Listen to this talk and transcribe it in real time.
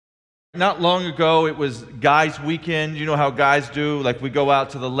Not long ago, it was guys' weekend. You know how guys do? Like, we go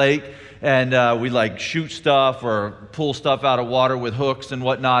out to the lake and we like shoot stuff or pull stuff out of water with hooks and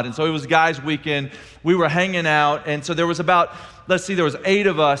whatnot. And so it was guys' weekend. We were hanging out, and so there was there was 8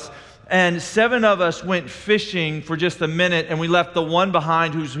 of us, and 7 of us went fishing for just a minute, and we left the one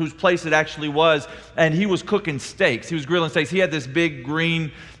behind whose place it actually was, and he was cooking steaks. He was grilling steaks. He had this big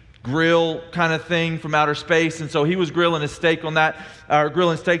green grill kind of thing from outer space, and so he was grilling a steak on that, or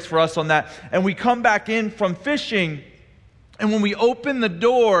grilling steaks for us on that. And we come back in from fishing, and when we open the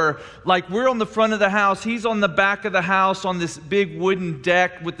door, like, we're on the front of the house, he's on the back of the house on this big wooden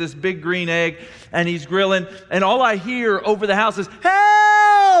deck with this big green egg, and he's grilling, and all I hear over the house is,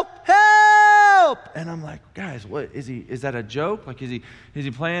 "Help! Help!" And I'm like, guys, what is he? Is that a joke? Like, is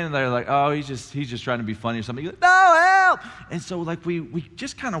he playing? And they're like, oh, he's just trying to be funny or something. He's like, no, help! And so, like, we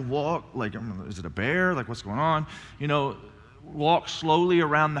just kind of walk, like, is it a bear? Like, what's going on? You know, walk slowly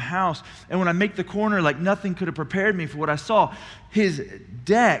around the house. And when I make the corner, like, nothing could have prepared me for what I saw. His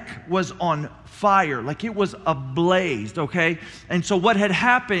deck was on fire, like it was ablaze, okay? And so what had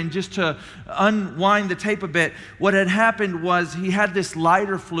happened, just to unwind the tape a bit, what had happened was he had this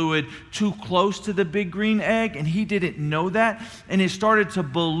lighter fluid too close to the big green egg, and he didn't know that, and it started to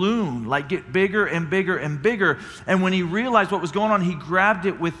balloon, like get bigger and bigger and bigger. And when he realized what was going on, he grabbed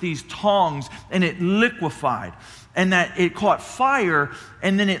it with these tongs, and it liquefied. And that it caught fire,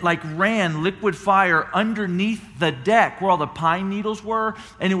 and then it like ran liquid fire underneath the deck where all the pine needles were,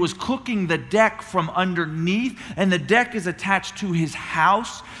 and it was cooking the deck from underneath, and the deck is attached to his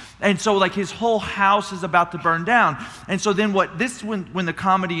house. And so, like, his whole house is about to burn down. And so then when the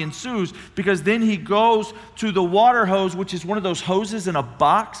comedy ensues, because then he goes to the water hose, which is one of those hoses in a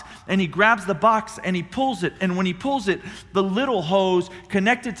box, and he grabs the box and he pulls it. And when he pulls it, the little hose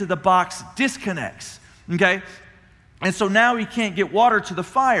connected to the box disconnects, okay? And so now he can't get water to the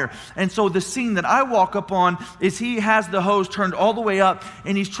fire. And so the scene that I walk up on is he has the hose turned all the way up,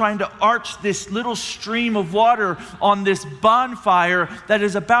 and he's trying to arch this little stream of water on this bonfire that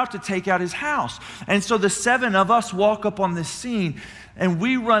is about to take out his house. And so the 7 of us walk up on this scene, and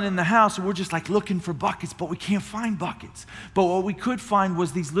we run in the house, and we're just like looking for buckets, but we can't find buckets. But what we could find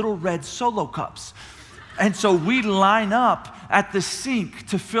was these little red Solo cups. And so we line up at the sink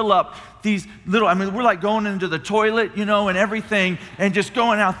to fill up these little, we're like going into the toilet, you know, and everything, and just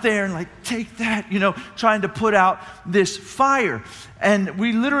going out there and like, take that, you know, trying to put out this fire. And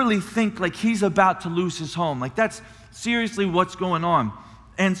we literally think like he's about to lose his home. Like, that's seriously what's going on.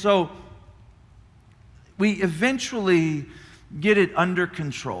 And so we eventually get it under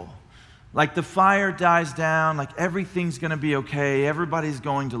control. Like, the fire dies down, like everything's going to be okay, everybody's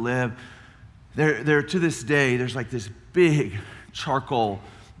going to live. There to this day, there's like this big charcoal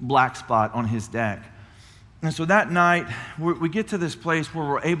black spot on his deck. And so that night, we get to this place where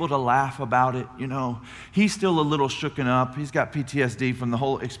we're able to laugh about it, you know. He's still a little shooken up. He's got PTSD from the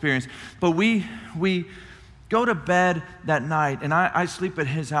whole experience. But we go to bed that night, and I sleep at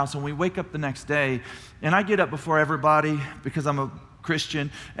his house, and we wake up the next day, and I get up before everybody because I'm a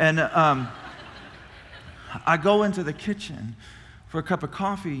Christian, and I go into the kitchen for a cup of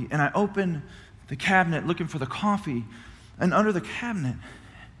coffee, and I open the cabinet looking for the coffee, and under the cabinet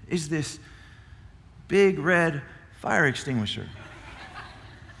is this big red fire extinguisher.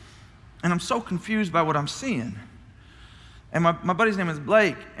 And I'm so confused by what I'm seeing. And my buddy's name is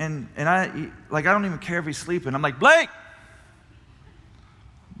Blake, and I don't even care if he's sleeping. I'm like, Blake!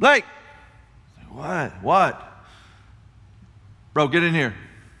 Blake! What? Bro, get in here.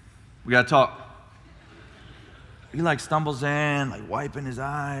 We gotta talk. He like stumbles in, like wiping his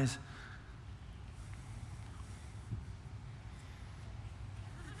eyes.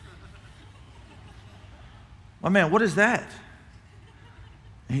 My man, what is that?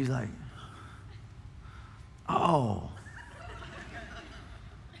 And he's like, oh,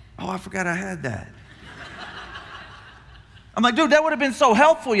 I forgot I had that. I'm like, dude, that would have been so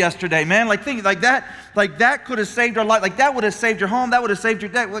helpful yesterday, man. Like, think like that could have saved our life. Like, that would have saved your home. That would have saved your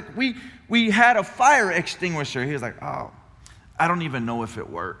deck. Like, we had a fire extinguisher. He was like, oh, I don't even know if it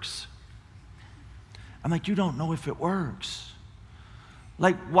works. I'm like, you don't know if it works.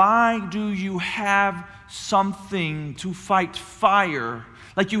 Like, why do you have something to fight fire?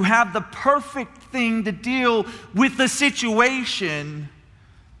 Like, you have the perfect thing to deal with the situation,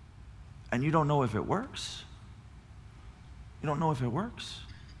 and you don't know if it works? You don't know if it works?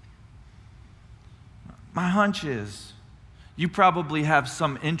 My hunch is you probably have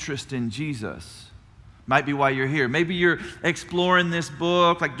some interest in Jesus. Might be why you're here. Maybe you're exploring this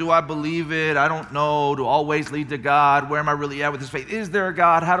book, like, do I believe it? I don't know. Do all ways lead to God? Where am I really at with this faith? Is there a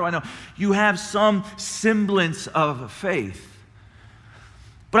God? How do I know? You have some semblance of faith.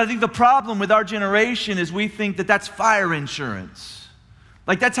 But I think the problem with our generation is we think that that's fire insurance.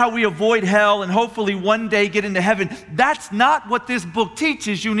 Like that's how we avoid hell and hopefully one day get into heaven. That's not what this book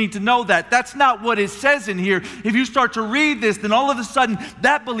teaches. You need to know that. That's not what it says in here. If you start to read this, then all of a sudden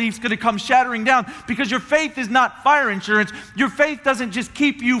that belief's going to come shattering down, because your faith is not fire insurance. Your faith doesn't just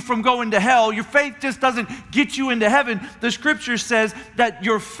keep you from going to hell. Your faith just doesn't get you into heaven. The scripture says that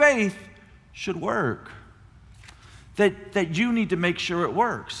your faith should work. That you need to make sure it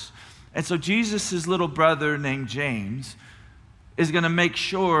works. And so Jesus' little brother named James is going to make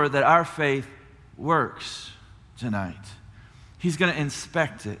sure that our faith works tonight. He's going to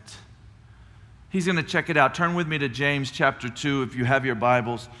inspect it. He's going to check it out. Turn with me to James chapter 2 if you have your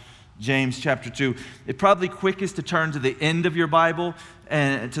Bibles. James chapter 2. It's probably quickest to turn to the end of your Bible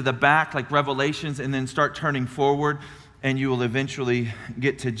and to the back like Revelations, and then start turning forward, and you will eventually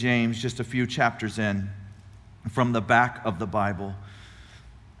get to James just a few chapters in from the back of the Bible.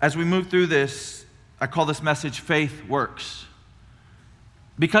 As we move through this, I call this message Faith Works.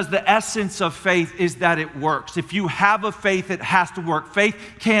 Because the essence of faith is that it works. If you have a faith, it has to work. Faith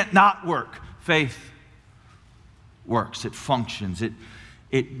can't not work. Faith works. It functions.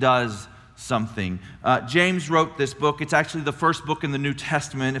 It does something. James wrote this book. It's actually the first book in the New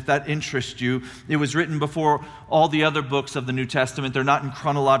Testament, if that interests you. It was written before all the other books of the New Testament. They're not in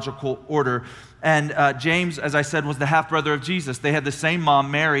chronological order. And James, as I said, was the half-brother of Jesus. They had the same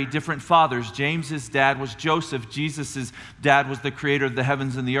mom, Mary, different fathers. James's dad was Joseph. Jesus' dad was the creator of the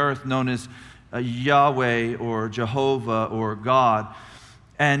heavens and the earth, known as Yahweh or Jehovah or God.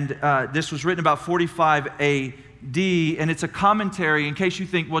 And this was written about 45 A.D., and it's a commentary in case you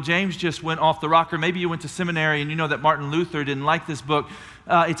think, well, James just went off the rocker. Maybe you went to seminary and you know that Martin Luther didn't like this book.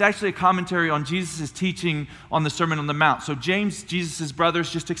 It's actually a commentary on Jesus' teaching on the Sermon on the Mount. So James, Jesus' brother, is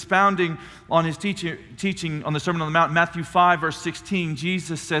just expounding on his teaching on the Sermon on the Mount. Matthew 5, verse 16,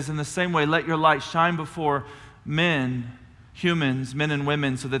 Jesus says, in the same way, let your light shine before men, humans, men and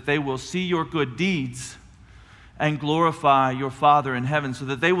women, so that they will see your good deeds and glorify your Father in heaven, so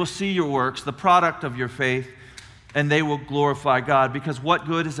that they will see your works, the product of your faith, and they will glorify God. Because what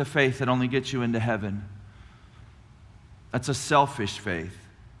good is a faith that only gets you into heaven? That's a selfish faith.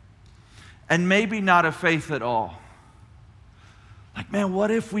 And maybe not a faith at all. Like, man,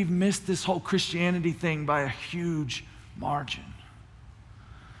 what if we've missed this whole Christianity thing by a huge margin?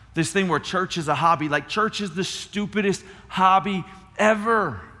 This thing where church is a hobby. Like, church is the stupidest hobby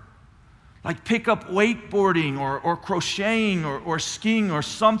ever. Like, pick up wakeboarding or crocheting or skiing or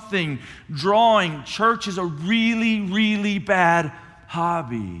something, drawing. Church is a really, really bad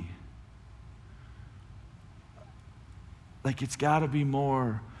hobby. Like, it's got to be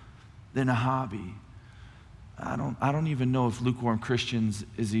more than a hobby. I don't even know if lukewarm Christians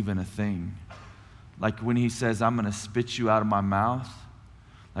is even a thing. Like when he says, I'm going to spit you out of my mouth.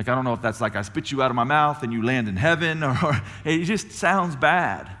 Like, I don't know if that's like I spit you out of my mouth and you land in heaven, or it just sounds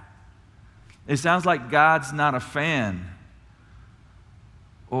bad. It sounds like God's not a fan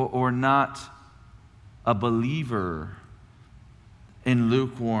or not a believer in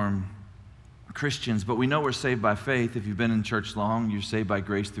lukewarm Christians. But we know we're saved by faith. If you've been in church long, you're saved by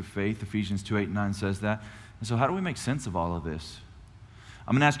grace through faith. Ephesians 2:8-9 says that. And so how do we make sense of all of this?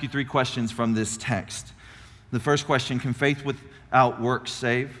 I'm going to ask you 3 questions from this text. The first question, can faith without works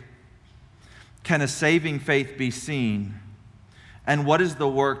save? Can a saving faith be seen? And what is the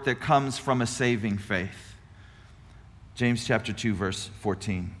work that comes from a saving faith? James chapter 2, verse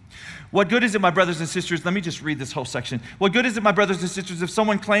 14. What good is it, my brothers and sisters? Let me just read this whole section. What good is it, my brothers and sisters, if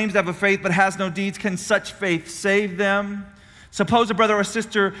someone claims to have a faith but has no deeds? Can such faith save them? Suppose a brother or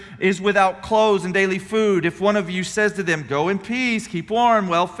sister is without clothes and daily food. If one of you says to them, go in peace, keep warm,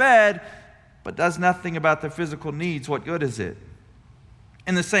 well fed, but does nothing about their physical needs, what good is it?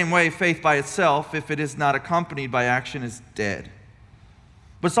 In the same way, faith by itself, if it is not accompanied by action, is dead.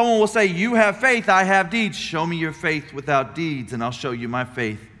 But someone will say, you have faith, I have deeds. Show me your faith without deeds, and I'll show you my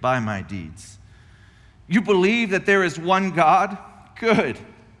faith by my deeds. You believe that there is one God? Good.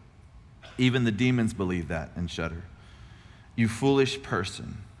 Even the demons believe that and shudder. You foolish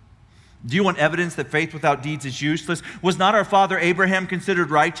person. Do you want evidence that faith without deeds is useless? Was not our father Abraham considered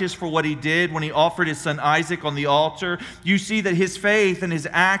righteous for what he did when he offered his son Isaac on the altar? You see that his faith and his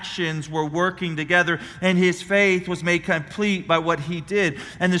actions were working together, and his faith was made complete by what he did.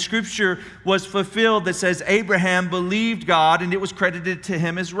 And the scripture was fulfilled that says Abraham believed God, and it was credited to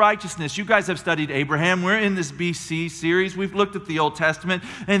him as righteousness. You guys have studied Abraham. We're in this BC series. We've looked at the Old Testament.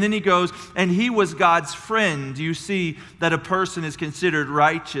 And then he goes, and he was God's friend. You see that a person is considered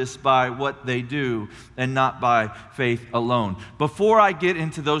righteous by what they do and not by faith alone. Before I get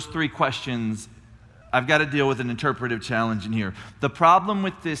into those 3 questions, I've got to deal with an interpretive challenge in here. The problem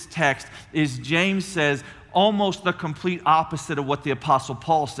with this text is James says almost the complete opposite of what the Apostle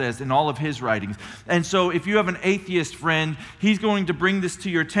Paul says in all of his writings. And so if you have an atheist friend, he's going to bring this to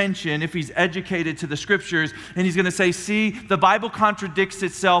your attention if he's educated to the Scriptures, and he's going to say, see, the Bible contradicts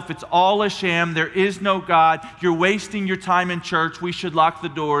itself. It's all a sham. There is no God. You're wasting your time in church. We should lock the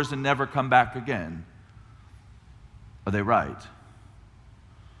doors and never come back again. Are they right?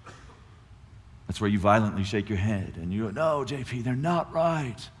 That's where you violently shake your head and you go, no, JP, they're not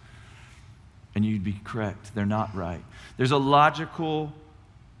right. And you'd be correct. They're not right. There's a logical,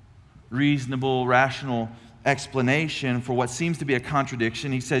 reasonable, rational explanation for what seems to be a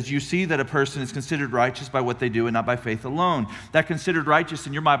contradiction. He says, you see that a person is considered righteous by what they do and not by faith alone. That considered righteous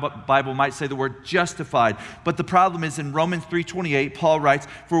in your Bible might say the word justified. But the problem is in Romans 3:28, Paul writes,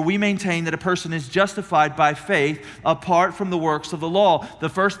 for we maintain that a person is justified by faith apart from the works of the law. The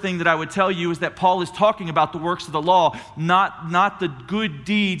first thing that I would tell you is that Paul is talking about the works of the law, not the good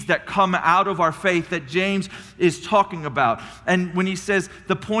deeds that come out of our faith that James is talking about. And when he says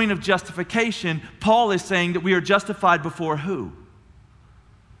the point of justification, Paul is saying that we are justified before who?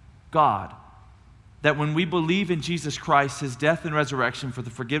 God. That when we believe in Jesus Christ, his death and resurrection for the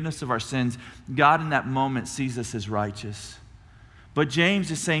forgiveness of our sins, God in that moment sees us as righteous. But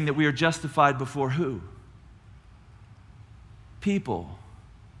James is saying that we are justified before who? People,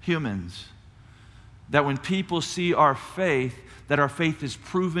 humans. That when people see our faith, that our faith is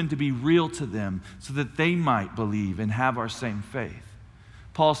proven to be real to them so that they might believe and have our same faith.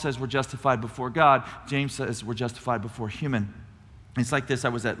 Paul says we're justified before God. James says we're justified before human. It's like this. I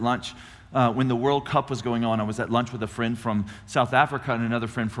was at lunch when the World Cup was going on. I was at lunch with a friend from South Africa and another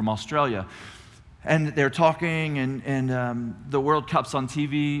friend from Australia. And they're talking, and the World Cup's on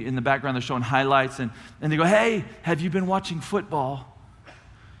TV. In the background, they're showing highlights. And they go, hey, have you been watching football?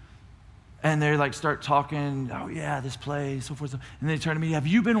 And they like start talking, oh yeah, this play, so forth. And they turn to me, have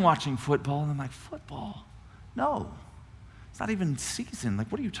you been watching football? And I'm like, football? No. It's not even season.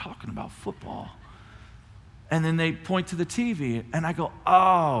 Like, what are you talking about, football? And then they point to the TV, and I go,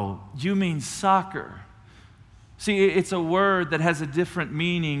 oh, you mean soccer. See, it's a word that has a different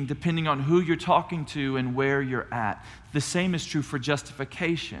meaning depending on who you're talking to and where you're at. The same is true for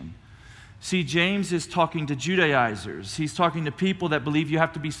justification. See, James is talking to Judaizers. He's talking to people that believe you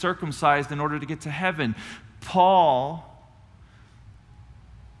have to be circumcised in order to get to heaven. Paul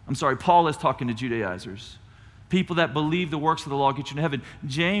is talking to Judaizers. People that believe the works of the law get you to heaven.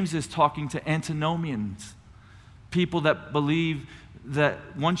 James is talking to antinomians. People that believe that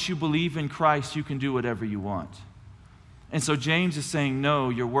once you believe in Christ, you can do whatever you want. And so James is saying, no,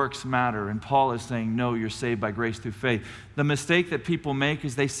 your works matter. And Paul is saying, no, you're saved by grace through faith. The mistake that people make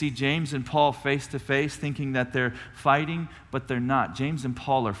is they see James and Paul face to face thinking that they're fighting, but they're not. James and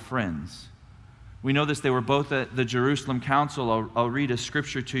Paul are friends. We know this. They were both at the Jerusalem Council. I'll read a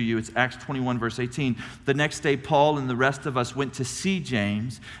scripture to you. It's Acts 21, verse 18. The next day, Paul and the rest of us went to see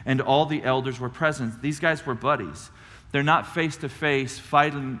James, and all the elders were present. These guys were buddies. They're not face-to-face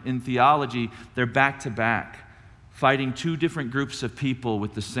fighting in theology. They're back-to-back, fighting two different groups of people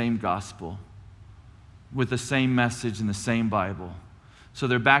with the same gospel, with the same message and the same Bible. So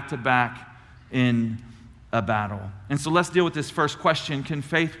they're back-to-back in a battle. And so let's deal with this first question. Can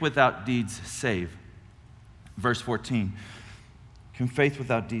faith without deeds save? Verse 14. Can faith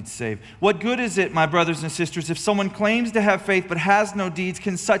without deeds save? What good is it, my brothers and sisters, if someone claims to have faith but has no deeds?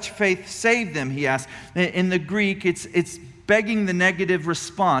 Can such faith save them? He asks. In the Greek, it's begging the negative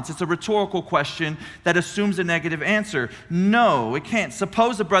response. It's a rhetorical question that assumes a negative answer. No, it can't.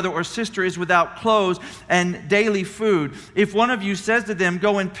 Suppose a brother or sister is without clothes and daily food. If one of you says to them,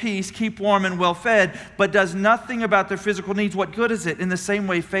 go in peace, keep warm and well fed, but does nothing about their physical needs, what good is it? In the same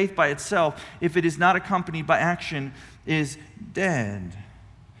way, faith by itself, if it is not accompanied by action, is dead.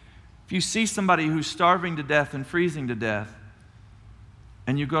 If you see somebody who's starving to death and freezing to death,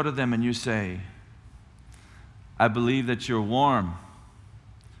 and you go to them and you say, I believe that you're warm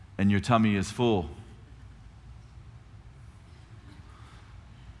and your tummy is full.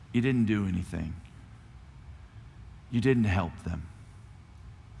 You didn't do anything. You didn't help them.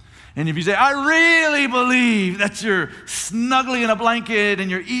 And if you say, I really believe that you're snuggly in a blanket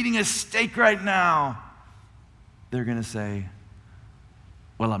and you're eating a steak right now, they're going to say,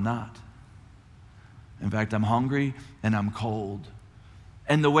 well, I'm not. In fact, I'm hungry and I'm cold.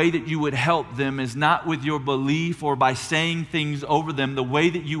 And the way that you would help them is not with your belief or by saying things over them. The way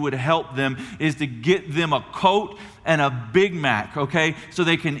that you would help them is to get them a coat and a Big Mac, okay? So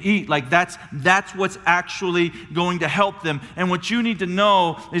they can eat. Like that's what's actually going to help them. And what you need to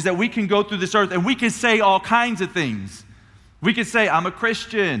know is that we can go through this earth and we can say all kinds of things. We can say, I'm a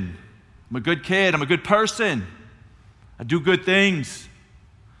Christian. I'm a good kid. I'm a good person. I do good things.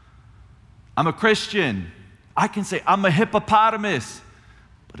 I'm a Christian. I can say I'm a hippopotamus,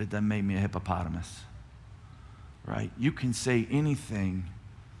 but it doesn't make me a hippopotamus, right? You can say anything,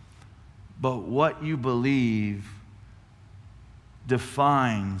 but what you believe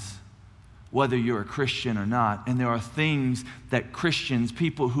defines whether you're a Christian or not. And there are things that Christians,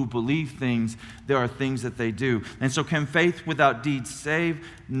 people who believe things, there are things that they do. And so can faith without deeds save?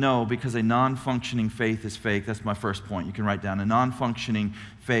 No, because a non-functioning faith is fake. That's my first point. You can write down a non-functioning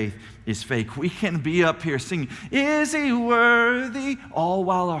faith is fake. We can be up here singing, "Is he worthy?" all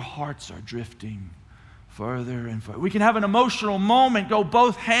while our hearts are drifting further and further. We can have an emotional moment, go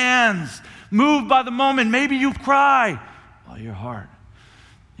both hands, moved by the moment. Maybe you cry while your heart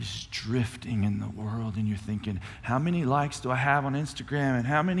is drifting in the world, and you're thinking, how many likes do I have on Instagram, and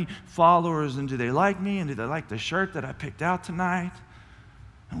how many followers, and do they like me, and do they like the shirt that I picked out tonight,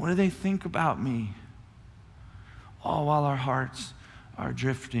 and what do they think about me? All while our hearts are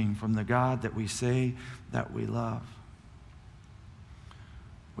drifting from the God that we say that we love.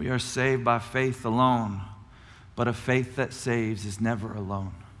 We are saved by faith alone, but a faith that saves is never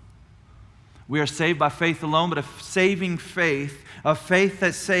alone. We are saved by faith alone, but a saving faith, a faith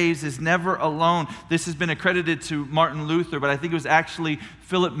that saves, is never alone. This has been accredited to Martin Luther, but I think it was actually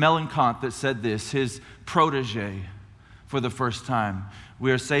Philip Melanchthon that said this, his protege, for the first time.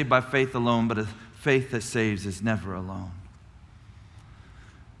 We are saved by faith alone, but a faith that saves is never alone.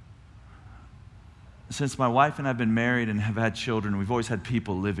 Since my wife and I have been married and have had children, we've always had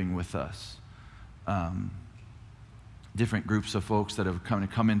people living with us. Different groups of folks that have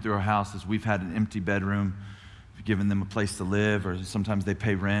come in through our houses. We've had an empty bedroom. We've given them a place to live, or sometimes they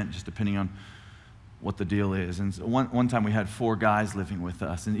pay rent, just depending on what the deal is. And so one time we had 4 guys living with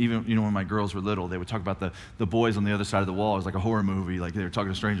us. And even, when my girls were little, they would talk about the boys on the other side of the wall. It was like a horror movie. Like they were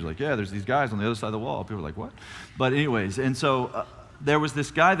talking to strangers, like, yeah, there's these guys on the other side of the wall. People were like, what? But anyways, and so there was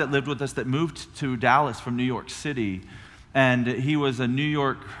this guy that lived with us that moved to Dallas from New York City. And he was a New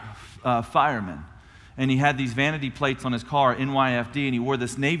York fireman. And he had these vanity plates on his car, NYFD, and he wore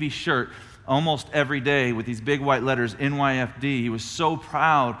this navy shirt almost every day with these big white letters, NYFD. He was so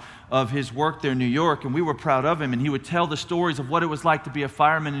proud of his work there in New York, and we were proud of him. And he would tell the stories of what it was like to be a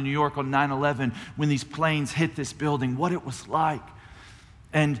fireman in New York on 9/11 when these planes hit this building, what it was like.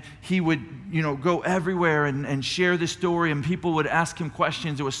 And he would, go everywhere and share this story, and people would ask him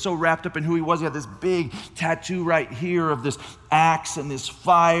questions. It was so wrapped up in who he was. He had this big tattoo right here of this axe and this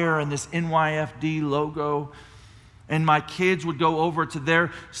fire and this NYFD logo. And my kids would go over to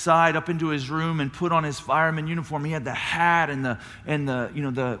their side up into his room and put on his fireman uniform. He had the hat and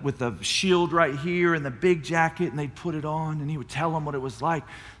the with the shield right here and the big jacket, and they'd put it on, and he would tell them what it was like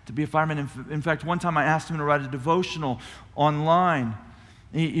to be a fireman. In fact, one time I asked him to write a devotional online.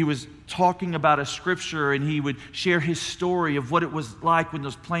 He was talking about a scripture, and he would share his story of what it was like when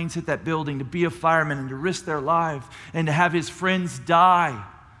those planes hit that building, to be a fireman and to risk their life and to have his friends die.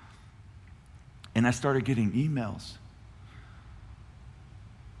 And I started getting emails,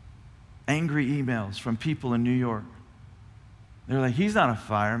 angry emails from people in New York. They're like, he's not a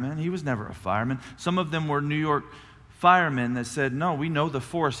fireman. He was never a fireman. Some of them were New York firemen that said, no, we know the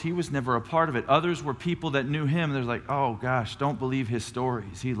force. He was never a part of it. Others were people that knew him. They're like, oh gosh, don't believe his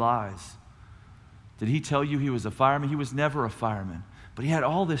stories. He lies. Did he tell you he was a fireman? He was never a fireman. But he had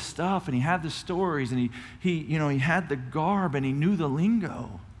all this stuff, and he had the stories, and he had the garb, and he knew the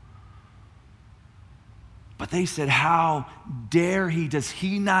lingo. But they said, how dare he? Does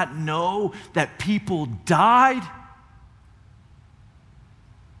he not know that people died?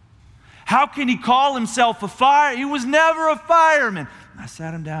 How can he call himself a fire? He was never a fireman. And I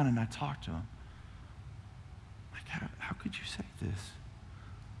sat him down and I talked to him. Like, how could you say this?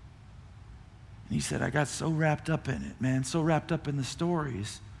 And he said, I got so wrapped up in it, man, so wrapped up in the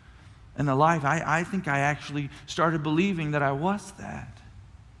stories and the life. I think I actually started believing that I was that.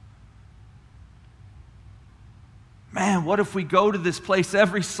 Man, what if we go to this place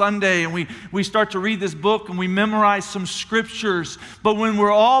every Sunday and we start to read this book and we memorize some scriptures, but when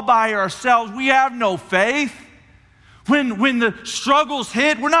we're all by ourselves, we have no faith. When the struggles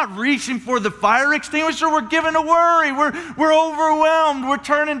hit, we're not reaching for the fire extinguisher. We're given to worry. We're overwhelmed. We're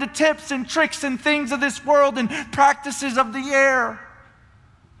turning to tips and tricks and things of this world and practices of the air.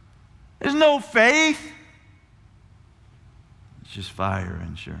 There's no faith. It's just fire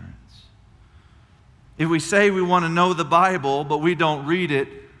insurance. If we say we want to know the Bible, but we don't read it,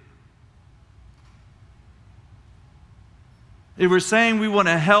 If we're saying we want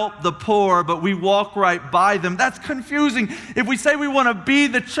to help the poor, but we walk right by them, that's confusing. If we say we want to be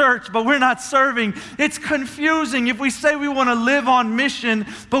the church, but we're not serving, it's confusing. If we say we want to live on mission,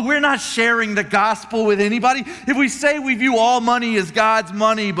 but we're not sharing the gospel with anybody, if we say we view all money as God's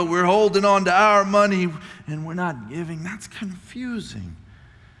money, but we're holding on to our money and we're not giving, that's confusing.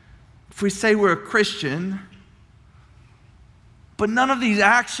 If we say we're a Christian, but none of these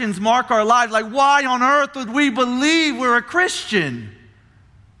actions mark our lives, like why on earth would we believe we're a Christian?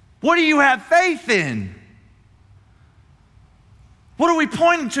 What do you have faith in? What are we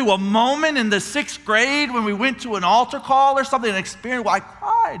pointing to? A moment in the 6th grade when we went to an altar call or something, an experience where I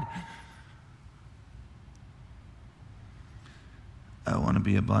cried? I want to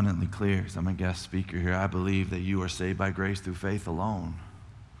be abundantly clear because I'm a guest speaker here. I believe that you are saved by grace through faith alone.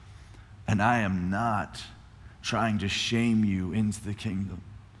 And I am not trying to shame you into the kingdom.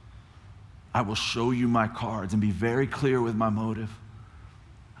 I will show you my cards and be very clear with my motive.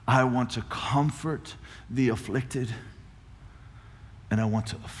 I want to comfort the afflicted, and I want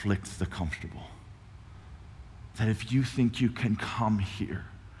to afflict the comfortable. That if you think you can come here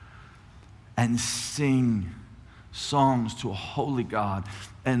and sing songs to a holy God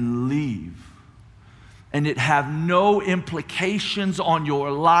and leave, and it have no implications on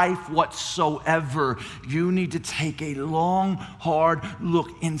your life whatsoever, you need to take a long, hard look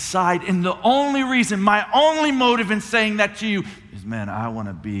inside. And the only reason, my only motive in saying that to you is, man, I want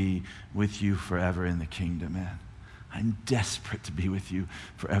to be with you forever in the kingdom, man. I'm desperate to be with you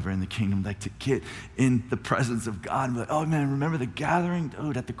forever in the kingdom, like to get in the presence of God and be like, oh man, remember the gathering?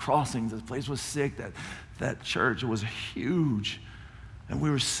 Dude, at the Crossings, this place was sick, that church, it was huge. And we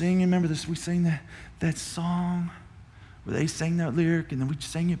were singing, remember this, we sang that song where they sang that lyric and then we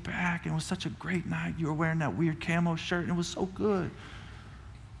sang it back, and it was such a great night. You were wearing that weird camo shirt and it was so good.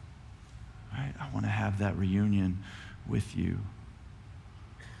 Right? I want to have that reunion with you.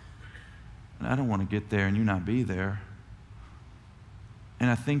 And I don't want to get there and you not be there. And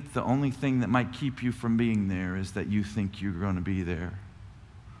I think the only thing that might keep you from being there is that you think you're going to be there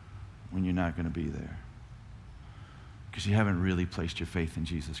when you're not going to be there. Because you haven't really placed your faith in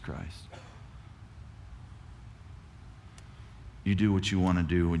Jesus Christ. You do what you want to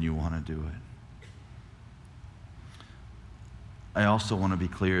do when you want to do it. I also want to be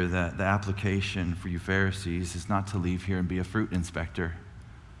clear that the application for you Pharisees is not to leave here and be a fruit inspector.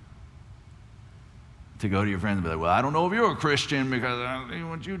 To go to your friends and be like, well, I don't know if you're a Christian because I don't know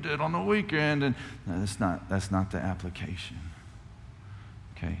what you did on the weekend. And no, that's not the application.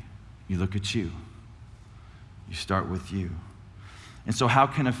 Okay? You look at you. You start with you. And so how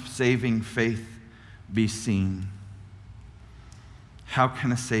can a saving faith be seen? How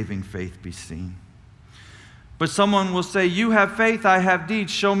can a saving faith be seen? But someone will say, you have faith, I have deeds.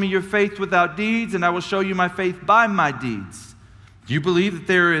 Show me your faith without deeds, and I will show you my faith by my deeds. Do you believe that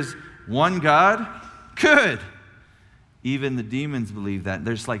there is one God? Good. Even the demons believe that.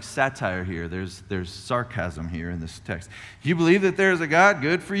 There's like satire here. There's sarcasm here in this text. You believe that there's a God?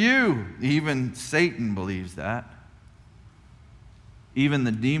 Good for you. Even Satan believes that. Even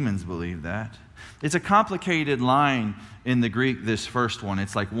the demons believe that. It's a complicated line in the Greek, this first one.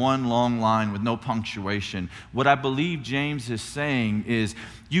 It's like one long line with no punctuation. What I believe James is saying is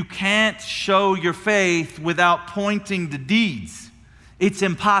you can't show your faith without pointing to deeds. It's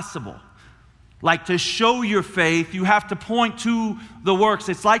impossible. Like to show your faith, you have to point to the works.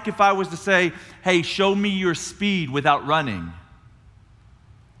 It's like if I was to say, hey, show me your speed without running.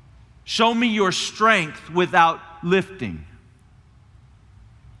 Show me your strength without lifting.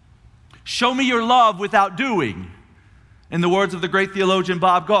 Show me your love without doing. In the words of the great theologian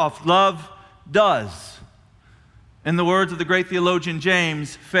Bob Goff, love does. In the words of the great theologian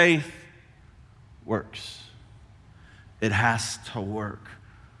James, faith works. It has to work.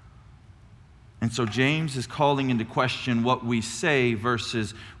 And so James is calling into question what we say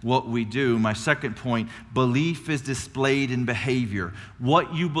versus what we do. My second point, belief is displayed in behavior.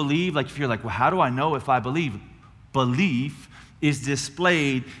 What you believe, like if you're like, well, how do I know if I believe? Belief is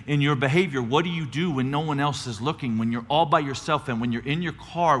displayed in your behavior. What do you do when no one else is looking, when you're all by yourself, and when you're in your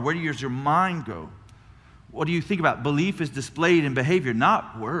car? Where does your mind go? What do you think about? Belief is displayed in behavior,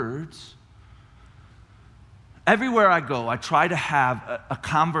 not words. Everywhere I go, I try to have a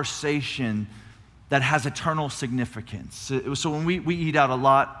conversation that has eternal significance. So when we eat out a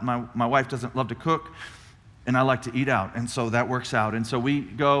lot, my wife doesn't love to cook, and I like to eat out, and so that works out. And so we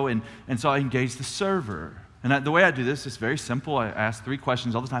go, and so I engage the server. And the way I do this is very simple. I ask 3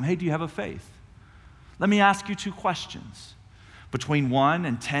 questions all the time. Hey, do you have a faith? Let me ask you 2 questions. Between 1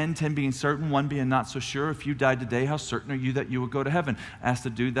 and 10, 10 being certain, 1 being not so sure. If you died today, how certain are you that you would go to heaven? I asked a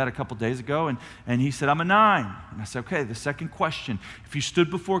dude that a couple days ago, and he said, I'm a 9. And I said, okay, the second question. If you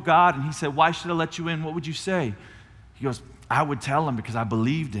stood before God and he said, why should I let you in? What would you say? He goes, I would tell him because I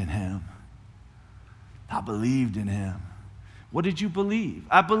believed in him. I believed in him. What did you believe?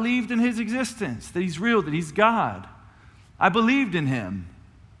 I believed in his existence, that he's real, that he's God. I believed in him.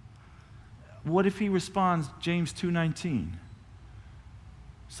 What if he responds, James 2:19?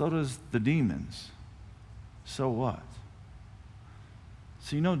 So does the demons. So what?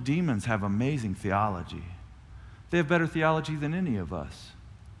 So you know demons have amazing theology. They have better theology than any of us.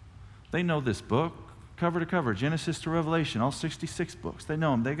 They know this book, cover to cover, Genesis to Revelation, all 66 books. They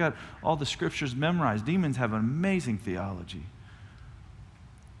know them. They got all the scriptures memorized. Demons have an amazing theology.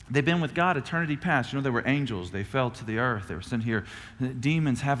 They've been with God eternity past. You know, they were angels. They fell to the earth. They were sent here.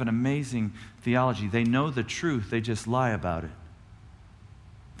 Demons have an amazing theology. They know the truth. They just lie about it.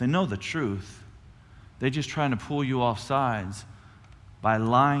 They know the truth. They're just trying to pull you off sides by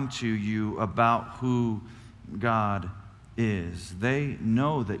lying to you about who God is. They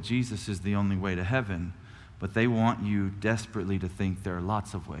know that Jesus is the only way to heaven, but they want you desperately to think there are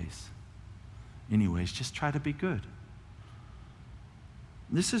lots of ways. Anyways, just try to be good.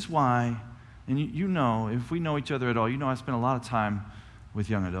 This is why, and you know, if we know each other at all, you know I spend a lot of time with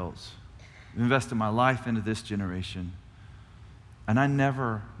young adults. I've invested my life into this generation. And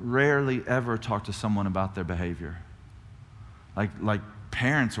I rarely ever talk to someone about their behavior. Like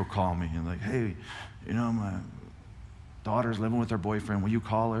parents will call me and like, hey, you know, my daughter's living with her boyfriend. Will you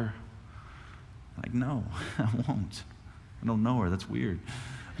call her? Like, no, I won't. I don't know her. That's weird.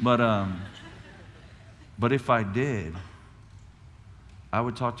 But if I did, I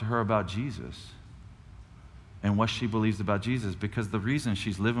would talk to her about Jesus and what she believes about Jesus, because the reason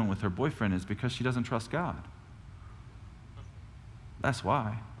she's living with her boyfriend is because she doesn't trust God. That's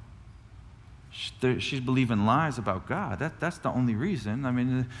why. She's believing lies about God. That's the only reason. I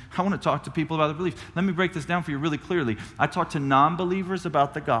mean, I want to talk to people about their beliefs. Let me break this down for you really clearly. I talk to non-believers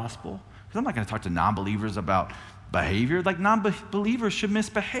about the gospel, because I'm not going to talk to non-believers about behavior. Like, non-believers should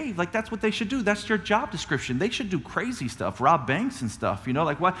misbehave. Like, that's what they should do. That's your job description. They should do crazy stuff, rob banks and stuff, you know?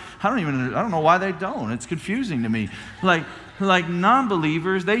 Like, what? I don't know why they don't. It's confusing to me. Like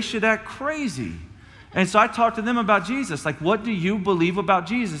non-believers, they should act crazy. And so I talk to them about Jesus. Like, what do you believe about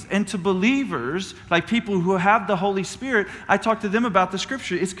Jesus? And to believers, like people who have the Holy Spirit, I talk to them about the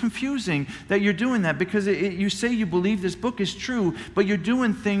Scripture. It's confusing that you're doing that, because you say you believe this book is true, but you're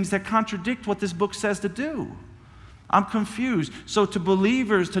doing things that contradict what this book says to do. I'm confused. So to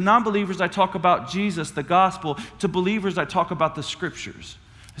believers, to non-believers, I talk about Jesus, the gospel. To believers, I talk about the Scriptures.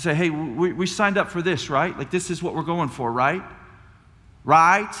 I say, hey, we signed up for this, right? Like, this is what we're going for, right?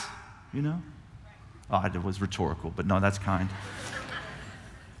 Right? You know? Oh, it was rhetorical, but no, that's kind.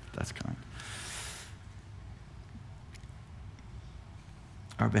 That's kind.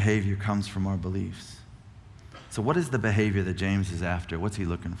 Our behavior comes from our beliefs. So what is the behavior that James is after? What's he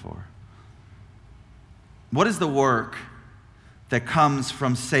looking for? What is the work that comes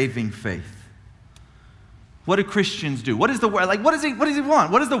from saving faith? What do Christians do? What is the work? Like, what does he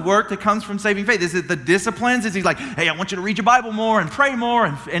want? What is the work that comes from saving faith? Is it the disciplines? Is he like, hey, I want you to read your Bible more and pray more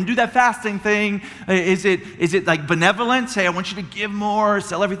and do that fasting thing? Is it like benevolence? Hey, I want you to give more,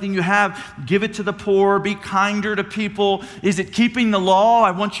 sell everything you have, give it to the poor, be kinder to people. Is it keeping the law?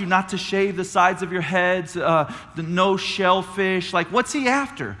 I want you not to shave the sides of your heads, no shellfish. Like, what's he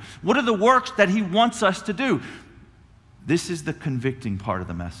after? What are the works that he wants us to do? This is the convicting part of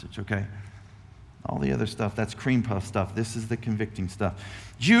the message, okay? All the other stuff, that's cream puff stuff. This is the convicting stuff.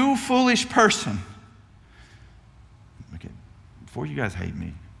 You foolish person. Okay, before you guys hate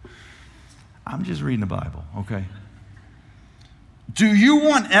me, I'm just reading the Bible, okay? Do you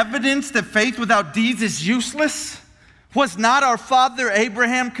want evidence that faith without deeds is useless? Was not our father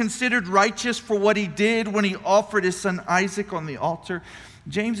Abraham considered righteous for what he did when he offered his son Isaac on the altar?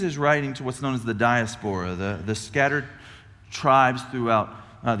 James is writing to what's known as the diaspora, the scattered tribes throughout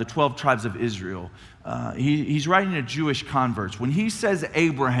the 12 tribes of Israel. He's writing to Jewish converts. When he says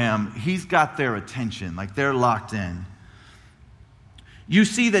Abraham, he's got their attention, like they're locked in. You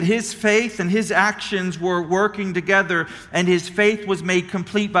see that his faith and his actions were working together, and his faith was made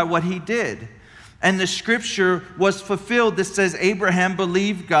complete by what he did. And the scripture was fulfilled that says Abraham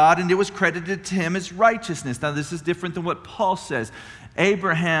believed God, and it was credited to him as righteousness. Now, this is different than what Paul says.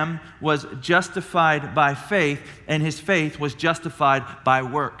 Abraham was justified by faith, and his faith was justified by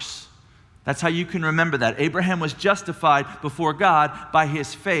works. That's how you can remember that. Abraham was justified before God by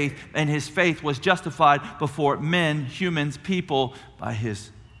his faith, and his faith was justified before men, humans, people, by his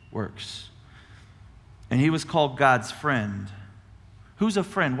works. And he was called God's friend. Who's a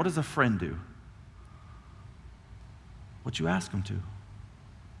friend? What does a friend do? What you ask them to. Do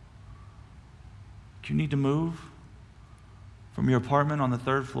you need to move from your apartment on the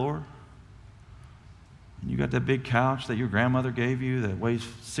 3rd floor? And you got that big couch that your grandmother gave you that weighs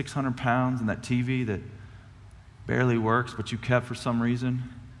 600 pounds and that TV that barely works but you kept for some reason.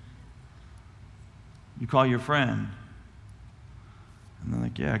 You call your friend. And they're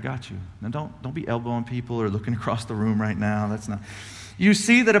like, yeah, I got you. Now don't be elbowing people or looking across the room right now. That's not. You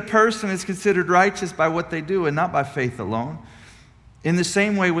see that a person is considered righteous by what they do and not by faith alone. In the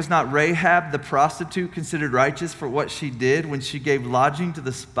same way, was not Rahab the prostitute considered righteous for what she did when she gave lodging to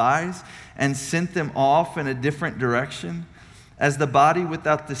the spies and sent them off in a different direction? As the body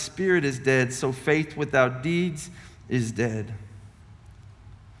without the spirit is dead, so faith without deeds is dead.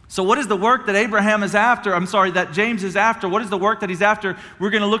 So what is the work that that James is after? What is the work that he's after? We're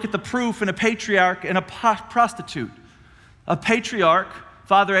going to look at the proof in a patriarch and a prostitute. A patriarch,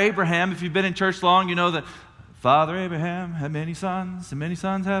 Father Abraham, if you've been in church long, you know that Father Abraham had many sons, and many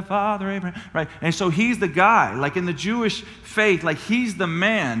sons had Father Abraham, right? And so he's the guy, like in the Jewish faith, like he's the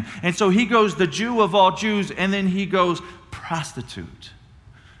man. And so he goes the Jew of all Jews, and then he goes prostitute.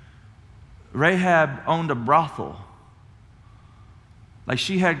 Rahab owned a brothel. Like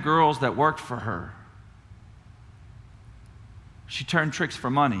she had girls that worked for her. She turned tricks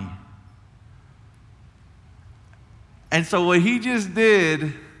for money. And so what he just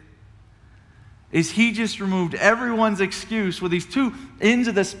did is he just removed everyone's excuse. With these two ends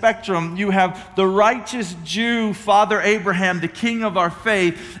of the spectrum, you have the righteous Jew, Father Abraham, the king of our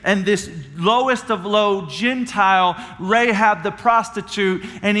faith, and this lowest of low Gentile, Rahab the prostitute.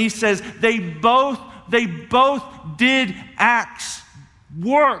 And he says they both did acts,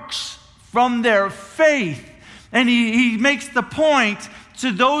 works from their faith. And he makes the point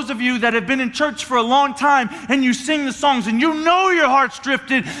to those of you that have been in church for a long time and you sing the songs and you know your heart's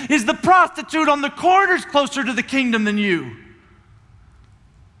drifted, is the prostitute on the corners closer to the kingdom than you?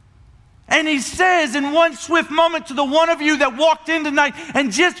 And he says in one swift moment to the one of you that walked in tonight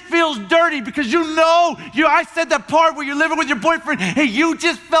and just feels dirty because I said that part where you're living with your boyfriend and you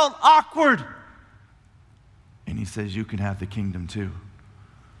just felt awkward. And he says you can have the kingdom too.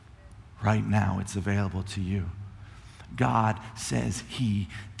 Right now it's available to you. God says he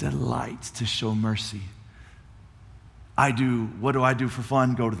delights to show mercy. What do I do for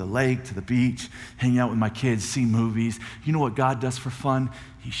fun? Go to the lake, to the beach, hang out with my kids, see movies. You know what God does for fun?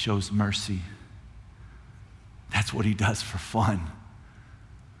 He shows mercy. That's what he does for fun.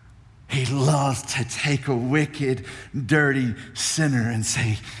 He loves to take a wicked, dirty sinner and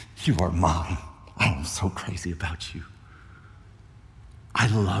say, you are mine. I am so crazy about you. I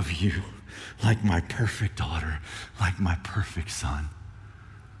love you like my perfect daughter, like my perfect son.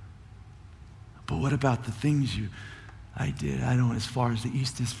 But what about the things I did? I don't, as far as the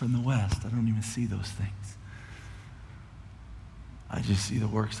east is from the west, I don't even see those things. I just see the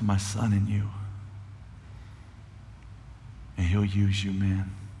works of my son in you. And he'll use you,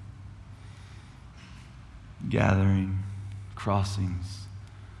 man. Gathering, crossings,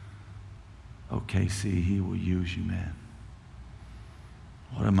 OKC, he will use you, man.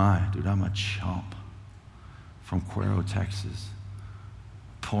 What am I? Dude, I'm a chump from Cuero, Texas.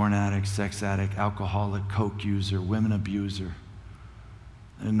 Porn addict, sex addict, alcoholic, coke user, women abuser.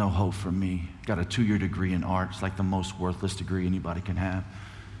 There's no hope for me. Got a 2-year degree in art. It's like the most worthless degree anybody can have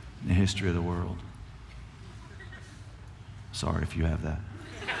in the history of the world. Sorry if you have that.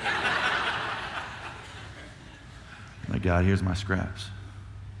 My God, here's my scraps.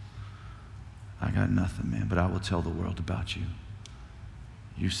 I got nothing, man, but I will tell the world about you.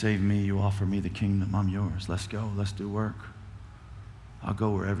 You save me, you offer me the kingdom, I'm yours. Let's go, let's do work. I'll go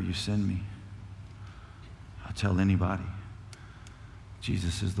wherever you send me. I'll tell anybody.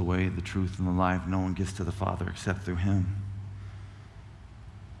 Jesus is the way, the truth, and the life. No one gets to the Father except through him.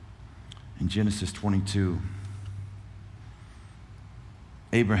 In Genesis 22,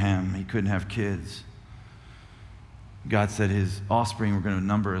 Abraham, he couldn't have kids. God said his offspring were going to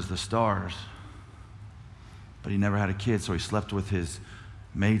number as the stars. But he never had a kid, so he slept with his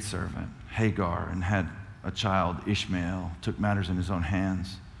maidservant, Hagar, and had a child, Ishmael, took matters in his own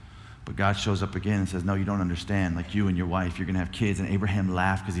hands. But God shows up again and says, no, you don't understand. Like you and your wife, you're going to have kids. And Abraham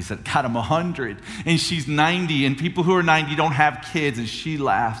laughed because he said, God, I'm 100 and she's 90 and people who are 90 don't have kids. And she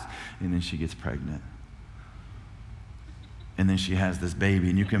laughs and then she gets pregnant. And then she has this baby.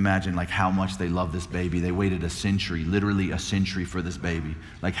 And you can imagine like how much they love this baby. They waited a century, literally a century for this baby.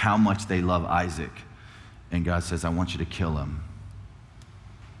 Like how much they love Isaac. And God says, I want you to kill him.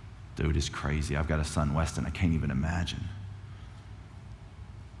 Dude, it's crazy. I've got a son, Weston, I can't even imagine.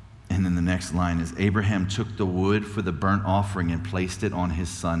 And And then the next line is, Abraham took the wood for the burnt offering and placed it on his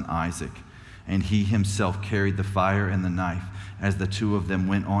son Isaac. And he himself carried the fire and the knife as the two of them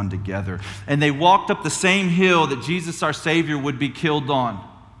went on together. And they walked up the same hill that Jesus our Savior would be killed on,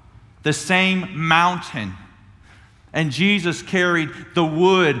 the same mountain. And Jesus carried the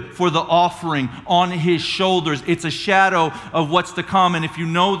wood for the offering on his shoulders. It's a shadow of what's to come. And if you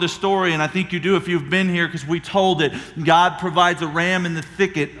know the story, and I think you do if you've been here because we told it, God provides a ram in the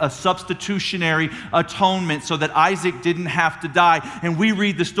thicket, a substitutionary atonement so that Isaac didn't have to die. And we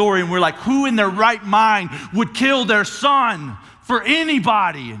read the story and we're like, who in their right mind would kill their son for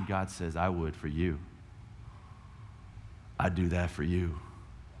anybody? And God says, I would for you. I'd do that for you.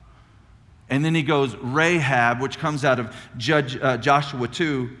 And then he goes, Rahab, which comes out of Judges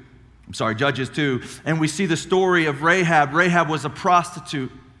 2. And we see the story of Rahab. Rahab was a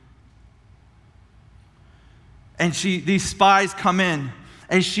prostitute. And these spies come in,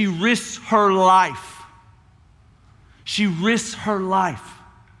 and she risks her life. She risks her life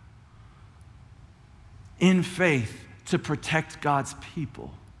in faith to protect God's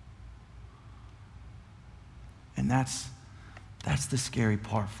people. And that's the scary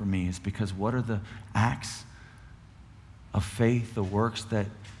part for me, is because what are the acts of faith, the works that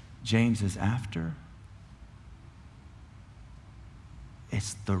James is after?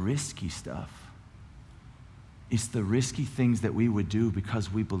 It's the risky stuff. It's the risky things that we would do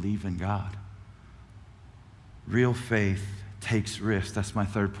because we believe in God. Real faith takes risks. That's my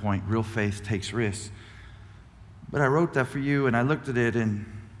third point. Real faith takes risks. But I wrote that for you, and I looked at it, and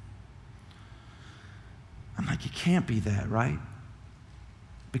I'm like, it can't be that, right?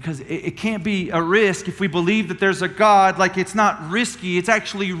 Because it can't be a risk if we believe that there's a God. Like, it's not risky. It's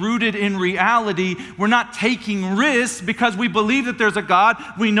actually rooted in reality. We're not taking risks because we believe that there's a God.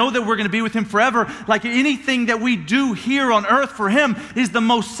 We know that we're going to be with him forever. Like, anything that we do here on earth for him is the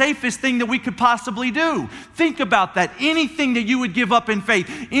most safest thing that we could possibly do. Think about that. Anything that you would give up in faith,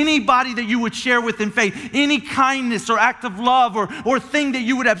 anybody that you would share with in faith, any kindness or act of love or thing that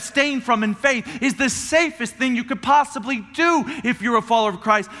you would abstain from in faith is the safest thing you could possibly do if you're a follower of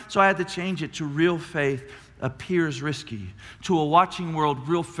Christ. So I had to change it to real faith appears risky. To a watching world,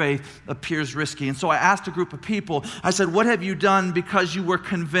 real faith appears risky. And so I asked a group of people, I said, what have you done because you were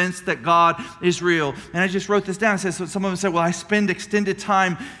convinced that God is real? And I just wrote this down. It says, so some of them said, well, I spend extended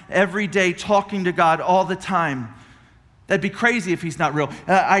time every day talking to God all the time. That'd be crazy if he's not real.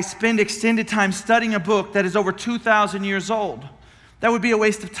 I spend extended time studying a book that is over 2,000 years old. That would be a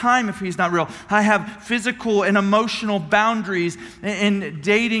waste of time if he's not real. I have physical and emotional boundaries in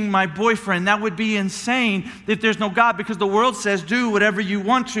dating my boyfriend. That would be insane if there's no God, because the world says, do whatever you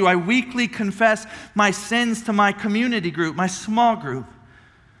want to. I weekly confess my sins to my community group, my small group.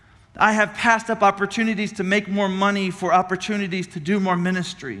 I have passed up opportunities to make more money for opportunities to do more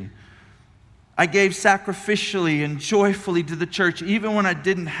ministry. I gave sacrificially and joyfully to the church, even when I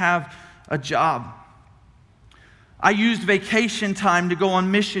didn't have a job. I used vacation time to go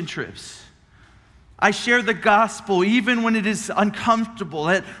on mission trips. I share the gospel even when it is uncomfortable,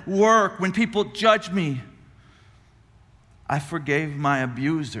 at work, when people judge me. I forgave my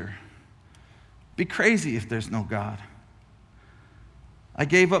abuser. Be crazy if there's no God. I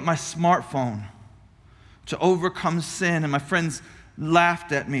gave up my smartphone to overcome sin, and my friends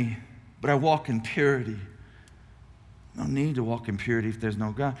laughed at me, but I walk in purity. No need to walk in purity if there's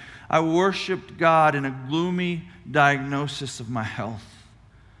no God. I worshiped God in a gloomy diagnosis of my health.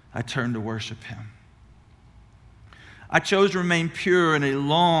 I turned to worship him. I chose to remain pure in a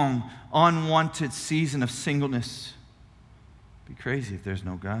long, unwanted season of singleness. Be crazy if there's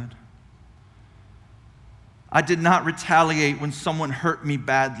no God. I did not retaliate when someone hurt me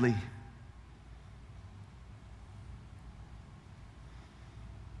badly.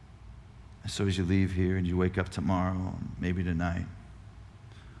 So as you leave here and you wake up tomorrow, maybe tonight,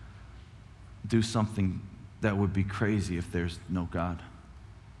 do something that would be crazy if there's no God.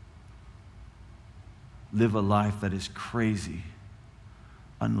 Live a life that is crazy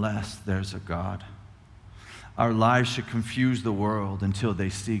unless there's a God. Our lives should confuse the world until they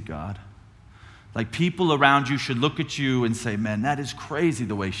see God. Like, people around you should look at you and say, man, that is crazy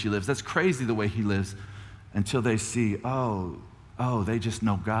the way she lives. That's crazy the way he lives. Until they see, oh, they just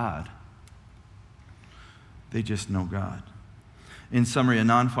know God. They just know God. In summary, a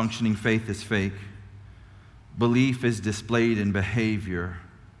non-functioning faith is fake. Belief is displayed in behavior.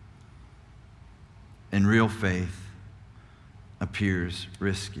 And real faith appears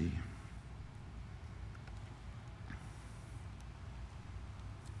risky.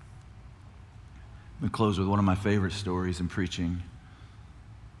 I'm going to close with one of my favorite stories in preaching.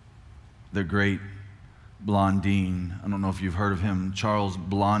 The great Blondin. I don't know if you've heard of him, Charles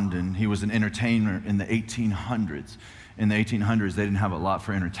Blondin. He was an entertainer in the 1800s. In the 1800s, they didn't have a lot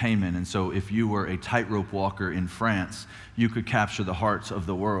for entertainment, and so if you were a tightrope walker in France, you could capture the hearts of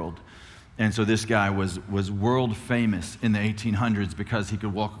the world. And so this guy was world famous in the 1800s because he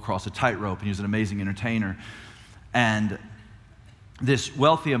could walk across a tightrope, and he was an amazing entertainer. And this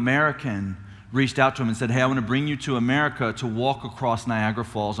wealthy American reached out to him and said, hey, I want to bring you to America to walk across Niagara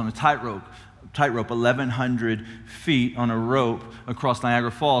Falls on a tightrope, 1,100 feet on a rope across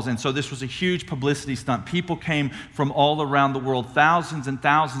Niagara Falls. And so this was a huge publicity stunt. People came from all around the world. Thousands and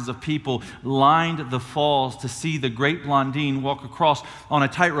thousands of people lined the falls to see the great Blondin walk across on a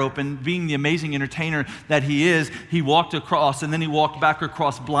tightrope. And being the amazing entertainer that he is, he walked across, and then he walked back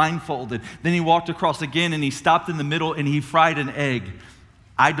across blindfolded. Then he walked across again, and he stopped in the middle, and he fried an egg.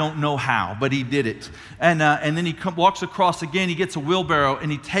 I don't know how, but he did it. And then he walks across again. He gets a wheelbarrow,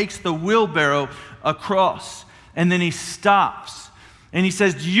 and he takes the wheelbarrow across. And then he stops. And he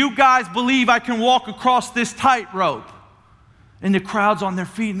says, do you guys believe I can walk across this tightrope? And the crowd's on their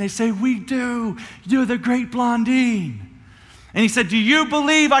feet, and they say, we do. You're the great Blondin. And he said, do you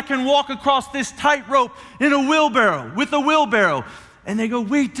believe I can walk across this tightrope in a wheelbarrow, with a wheelbarrow? And they go,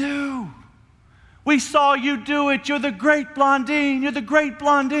 we do. We saw you do it. You're the great Blondin. You're the great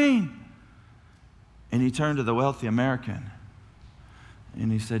Blondin. And he turned to the wealthy American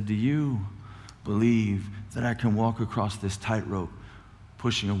and he said, do you believe that I can walk across this tightrope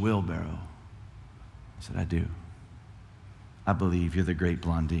pushing a wheelbarrow? I said, I do. I believe you're the great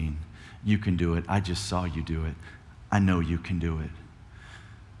Blondin. You can do it. I just saw you do it. I know you can do it.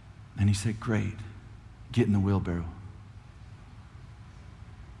 And he said, great. Get in the wheelbarrow.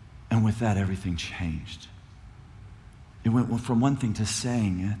 And with that, everything changed. It went from one thing to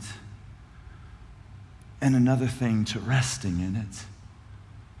saying it, and another thing to resting in it.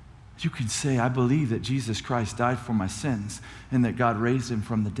 You can say, I believe that Jesus Christ died for my sins and that God raised him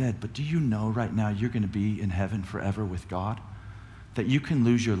from the dead. But do you know right now you're going to be in heaven forever with God? That you can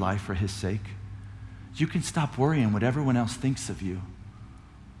lose your life for his sake? You can stop worrying what everyone else thinks of you.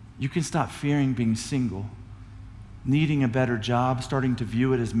 You can stop fearing being single, needing a better job, starting to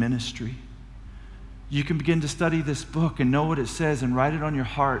view it as ministry. You can begin to study this book and know what it says and write it on your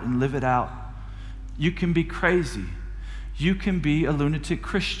heart and live it out. You can be crazy. You can be a lunatic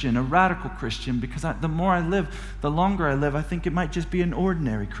Christian, a radical Christian, because the more I live, the longer I live, I think it might just be an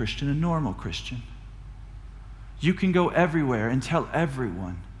ordinary Christian, a normal Christian. You can go everywhere and tell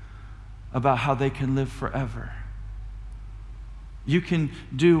everyone about how they can live forever. You can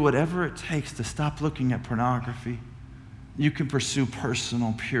do whatever it takes to stop looking at pornography. You can pursue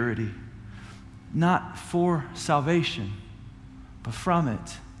personal purity, not for salvation, but from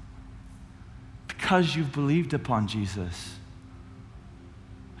it. Because you've believed upon Jesus.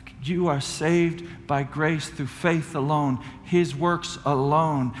 You are saved by grace through faith alone. His works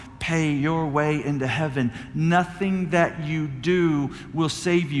alone pay your way into heaven. Nothing that you do will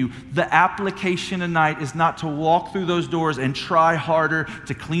save you. The application tonight is not to walk through those doors and try harder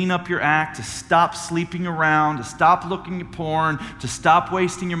to clean up your act, to stop sleeping around, to stop looking at porn, to stop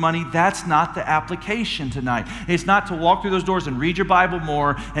wasting your money. That's not the application tonight. It's not to walk through those doors and read your Bible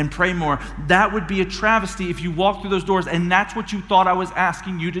more and pray more. That would be a travesty if you walk through those doors and that's what you thought I was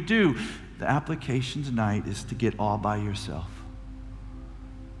asking you to do. The application tonight is to get all by yourself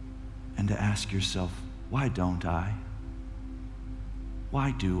and to ask yourself, why don't I?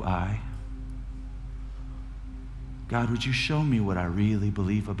 Why do I? God, would you show me what I really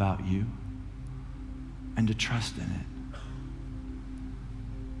believe about you? And to trust in it.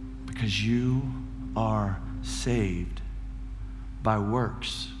 Because you are saved by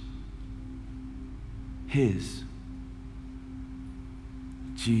works. His.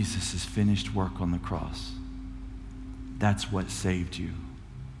 Jesus' finished work on the cross. That's what saved you.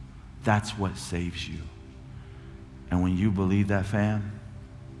 That's what saves you. And when you believe that, fam,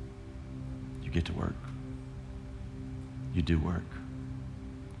 you get to work. You do work.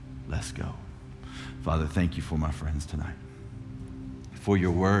 Let's go. Father, thank you for my friends tonight. For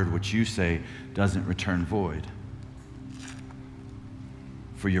your word, which you say doesn't return void.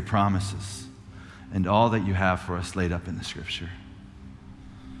 For your promises and all that you have for us laid up in the scripture.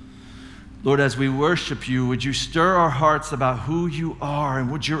 Lord, as we worship you, would you stir our hearts about who you are,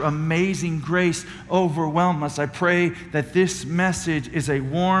 and would your amazing grace overwhelm us? I pray that this message is a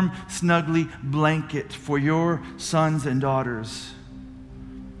warm, snuggly blanket for your sons and daughters.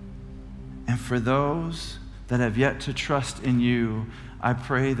 And for those that have yet to trust in you, I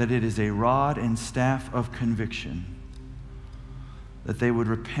pray that it is a rod and staff of conviction, that they would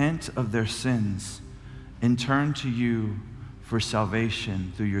repent of their sins and turn to you for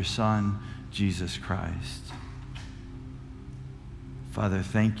salvation through your Son, Jesus Christ. Father,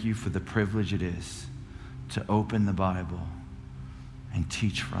 thank you for the privilege it is to open the Bible and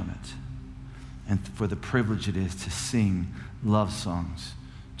teach from it, and for the privilege it is to sing love songs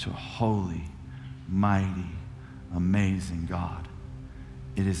to a holy, mighty, amazing God.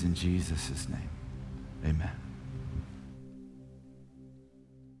 It is in Jesus' name. Amen.